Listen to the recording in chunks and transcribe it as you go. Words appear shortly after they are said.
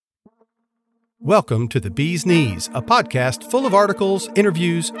Welcome to The Bee's Knees, a podcast full of articles,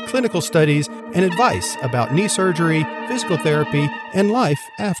 interviews, clinical studies, and advice about knee surgery, physical therapy, and life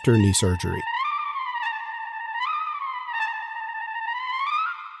after knee surgery.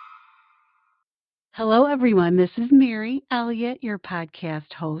 Hello, everyone. This is Mary Elliott, your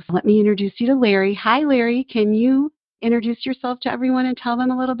podcast host. Let me introduce you to Larry. Hi, Larry. Can you introduce yourself to everyone and tell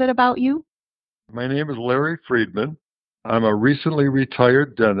them a little bit about you? My name is Larry Friedman. I'm a recently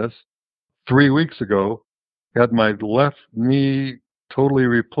retired dentist. 3 weeks ago, had my left knee totally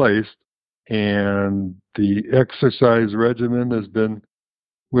replaced, and the exercise regimen has been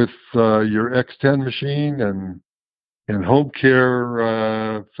with your X10 machine and home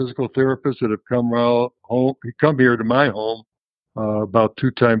care physical therapists that have come here to my home about 2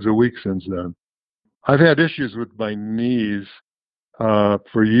 times a week since then. I've had issues with my knees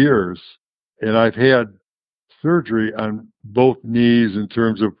for years, and I've had surgery on both knees in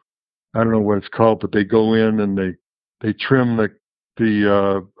terms of, I don't know what it's called, but they go in and they trim the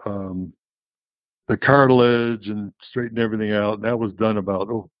cartilage and straighten everything out. And that was done about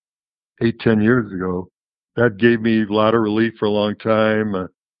 8-10 years ago. That gave me a lot of relief for a long time.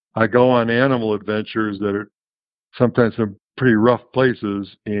 I go on animal adventures that are sometimes some pretty rough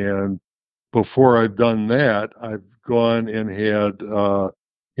places, and before I've done that, I've gone and had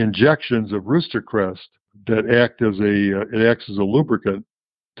injections of Rooster Crest that acts as a lubricant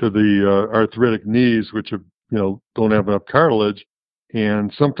to the arthritic knees, which have, don't have enough cartilage.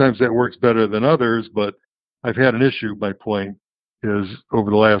 And sometimes that works better than others, but I've had an issue. My point is over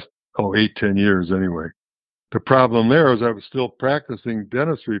the last, 8-10 years anyway. The problem there is I was still practicing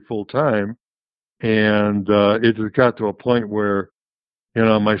dentistry full time, and it just got to a point where,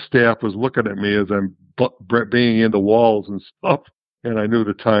 my staff was looking at me as I'm banging into walls and stuff, and I knew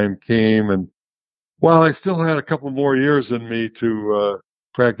the time came. And while I still had a couple more years in me to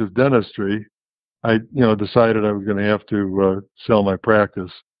practice dentistry, I, decided I was going to have to sell my practice.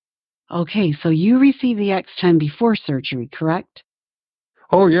 Okay, so you received the X10 before surgery, correct?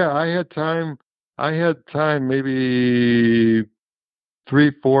 Oh yeah, I had time maybe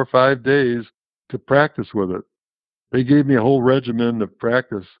 3, 4, 5 days to practice with it. They gave me a whole regimen of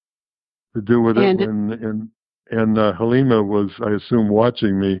practice to do with it, and Halima was, I assume,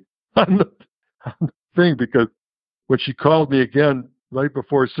 watching me on the thing, because when she called me again right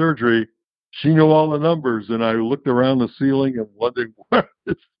before surgery, she knew all the numbers, and I looked around the ceiling and wondered what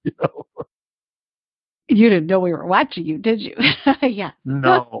You didn't know we were watching you, did you? Yeah.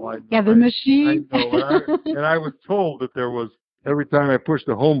 No, I know. Yeah, the machine. I know. And I was told that there was, every time I pushed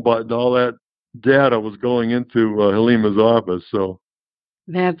the home button, all that data was going into Halima's office. So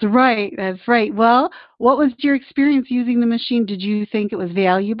That's right. That's right. Well, what was your experience using the machine? Did you think it was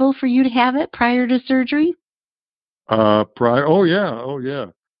valuable for you to have it prior to surgery? oh yeah.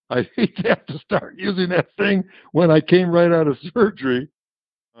 I hate to have to start using that thing when I came right out of surgery.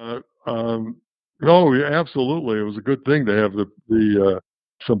 No, yeah, absolutely. It was a good thing to have the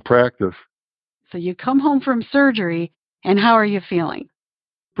some practice. So you come home from surgery, and how are you feeling?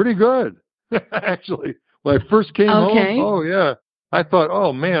 Pretty good, actually. When I first came home, oh yeah, I thought,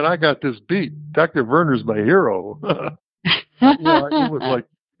 oh man, I got this beat. Dr. Werner's my hero.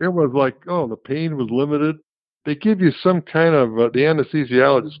 It was like, oh, the pain was limited. They give you some kind of the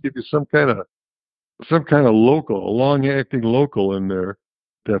anesthesiologist give you some kind of local, a long-acting local in there,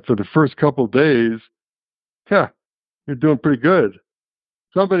 that for the first couple of days, yeah, you're doing pretty good.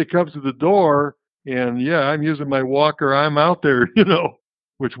 Somebody comes to the door, and yeah, I'm using my walker. I'm out there,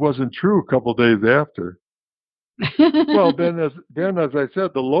 which wasn't true a couple of days after. Well, then as I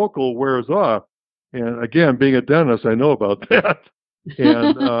said, the local wears off, and again, being a dentist, I know about that.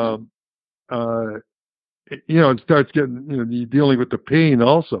 And it starts getting, you're dealing with the pain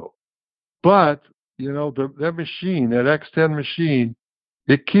also. But that machine, that X10 machine,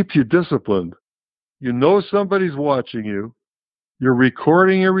 it keeps you disciplined. You know somebody's watching you. You're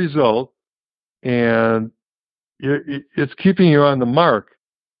recording your result, and it's keeping you on the mark.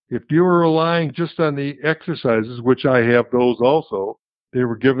 If you were relying just on the exercises, which I have those also, they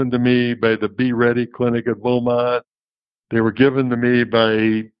were given to me by the Be Ready Clinic at Beaumont. They were given to me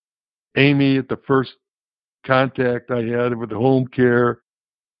by Amy at the first contact I had with the home care.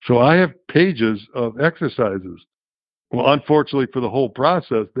 So I have pages of exercises. Well, unfortunately for the whole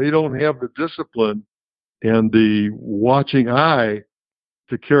process, they don't have the discipline and the watching eye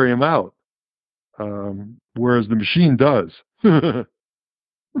to carry them out, whereas the machine does.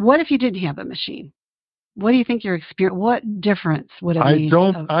 What if you didn't have a machine? What do you think your experience? What difference would it make?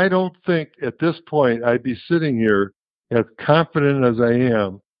 I don't think at this point I'd be sitting here as confident as I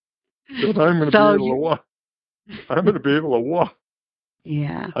am that I'm going to be able to walk. I'm going to be able to walk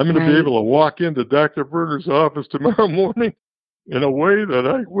Yeah. I'm going to be able to walk into Dr. Werner's office tomorrow morning in a way that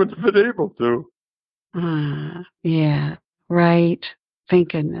I wouldn't have been able to. Yeah. Right.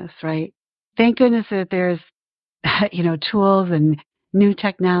 Thank goodness. Right. Thank goodness that there's, tools and new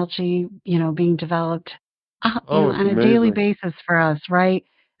technology, being developed, Oh, it's on a daily amazing. basis for us, right?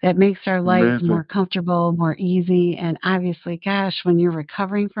 That makes our life Amazing. more comfortable, more easy. And obviously, gosh, when you're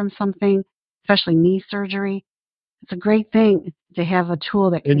recovering from something, especially knee surgery, it's a great thing to have a tool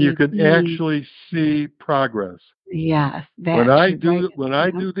that And can you make can ease. actually see progress. Yes, When that I too,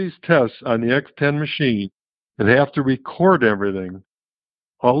 right? do these tests on the X10 machine and have to record everything,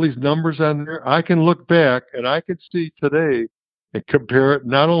 all these numbers on there, I can look back and I can see today and compare it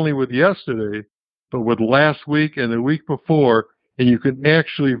not only with yesterday, but with last week and the week before, and you can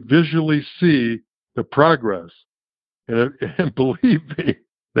actually visually see the progress. And believe me,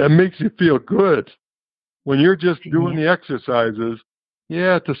 that makes you feel good. When you're just doing Yeah. the exercises,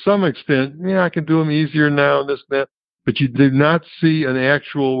 yeah, to some extent, yeah, I can do them easier now and this and that, but you do not see an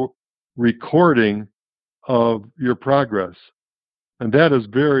actual recording of your progress. And that is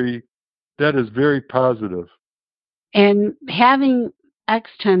very positive. And having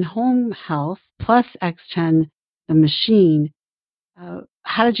X10 Home Health plus X10 the machine,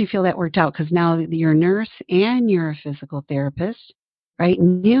 how did you feel that worked out? Because now you're a nurse and you're a physical therapist, right?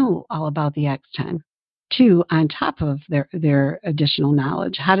 Knew all about the X10 too, on top of their additional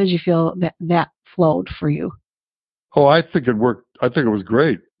knowledge. How did you feel that flowed for you? Oh, I think it worked. I think it was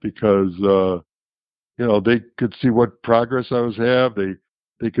great because they could see what progress I was have.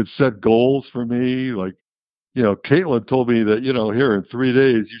 They could set goals for me. Like, Caitlin told me that, here in 3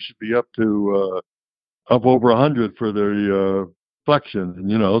 days you should be up to up over 100 for the flexion,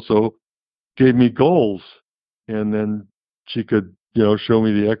 and so gave me goals, and then she could show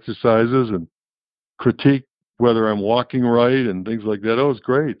me the exercises and critique whether I'm walking right and things like that. Oh, it was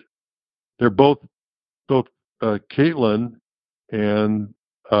great. They're both Caitlin and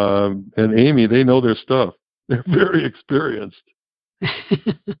Amy. They know their stuff. They're very experienced.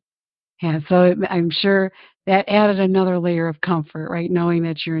 Yeah, so I'm sure that added another layer of comfort, right? Knowing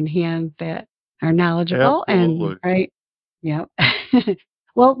that you're in hands that are knowledgeable and Absolutely. right. Yeah.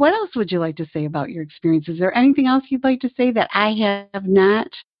 Well, what else would you like to say about your experience? Is there anything else you'd like to say that I have not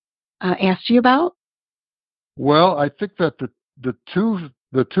asked you about? Well, I think that the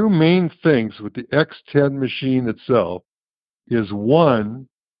two main things with the X10 machine itself is, one,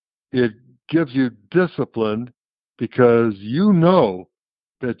 it gives you discipline because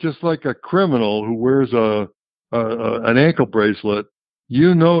that just like a criminal who wears an ankle bracelet,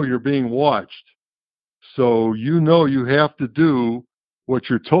 you're being watched. So you have to do what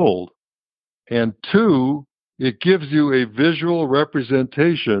you're told. And two, it gives you a visual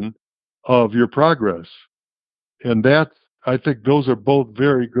representation of your progress. And I think those are both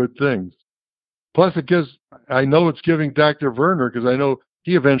very good things. Plus, I know it's giving Dr. Werner, because I know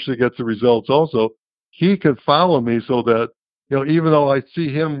he eventually gets the results also. He can follow me so that, even though I see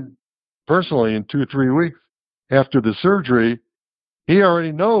him personally in 2, 3 weeks after the surgery, he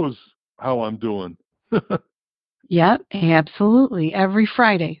already knows how I'm doing. Yep, absolutely. Every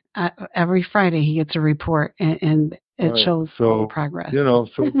Friday he gets a report, and it Right. shows So, progress. so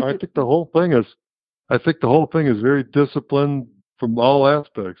I think the whole thing is very disciplined from all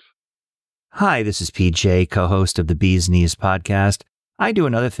aspects. Hi, this is PJ, co-host of the Bee's Knees podcast. I do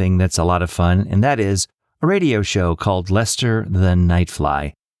another thing that's a lot of fun, and that is a radio show called Lester the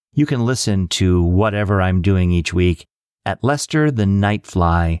Nightfly. You can listen to whatever I'm doing each week at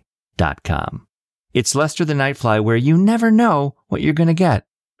lesterthenightfly.com. It's Lester the Nightfly, where you never know what you're going to get.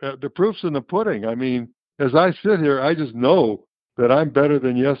 The proof's in the pudding. I mean, as I sit here, I just know that I'm better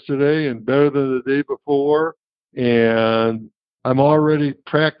than yesterday and better than the day before, and I'm already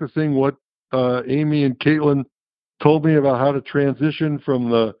practicing what Amy and Caitlin told me about how to transition from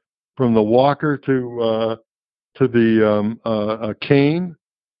the walker to the cane,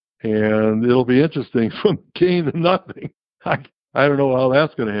 and it'll be interesting from cane to nothing. I don't know how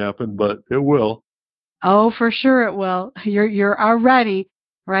that's going to happen, but it will. Oh, for sure it will. You're already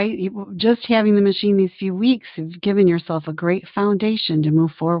right. Just having the machine these few weeks, you've given yourself a great foundation to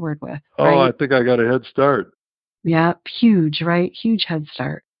move forward with. Oh, Right? I think I got a head start. Yeah, huge, right? Huge head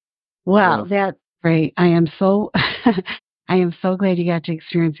start. Wow, that's great. I am so I am so glad you got to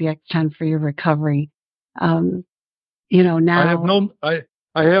experience the X10 for your recovery. Now I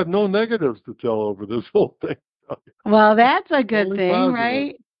have no negatives to tell over this whole thing. well, that's a good Only thing, positive.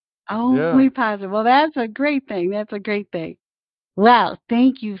 right? Only positive. Well, that's a great thing. That's a great thing. Well,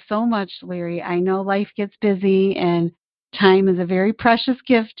 thank you so much, Larry. I know life gets busy and time is a very precious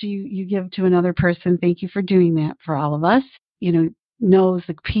gift you give to another person. Thank you for doing that for all of us. knows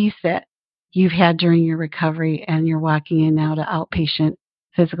the peace that you've had during your recovery, and you're walking in now to outpatient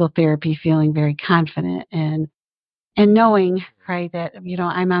physical therapy feeling very confident and knowing, right, that,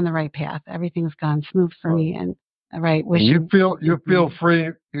 I'm on the right path. Everything's gone smooth for me, and right. You feel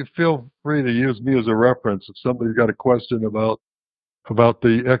free to use me as a reference. If somebody's got a question about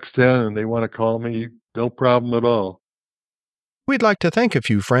the X10 and they want to call me, no problem at all. We'd like to thank a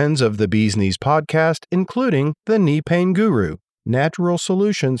few friends of the Bee's Knees podcast, including the Knee Pain Guru, natural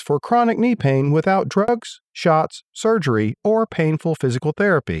solutions for chronic knee pain without drugs, shots, surgery, or painful physical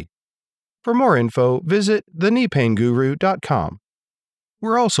therapy. For more info, visit thekneepainguru.com.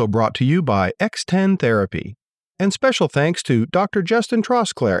 We're also brought to you by X10 Therapy. And special thanks to Dr. Justin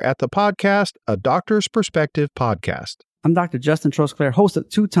Trosclair at the podcast, A Doctor's Perspective Podcast. I'm Dr. Justin Trosclair, host of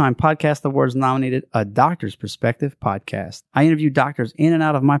 2-time Podcast Awards nominated A Doctor's Perspective Podcast. I interview doctors in and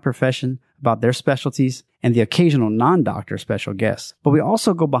out of my profession about their specialties and the occasional non-doctor special guests. But we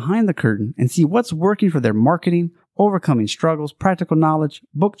also go behind the curtain and see what's working for their marketing, overcoming struggles, practical knowledge,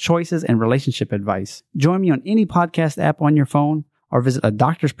 book choices, and relationship advice. Join me on any podcast app on your phone or visit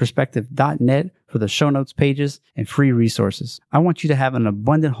adoctorsperspective.net for the show notes pages and free resources. I want you to have an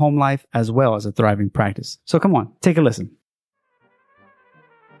abundant home life as well as a thriving practice. So come on, take a listen.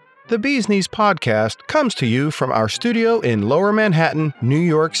 The Bee's Knees podcast comes to you from our studio in Lower Manhattan, New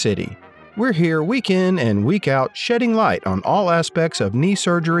York City. We're here week in and week out, shedding light on all aspects of knee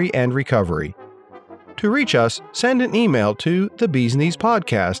surgery and recovery. To reach us, send an email to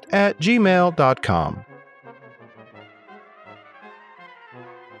thebeeskneespodcast@gmail.com.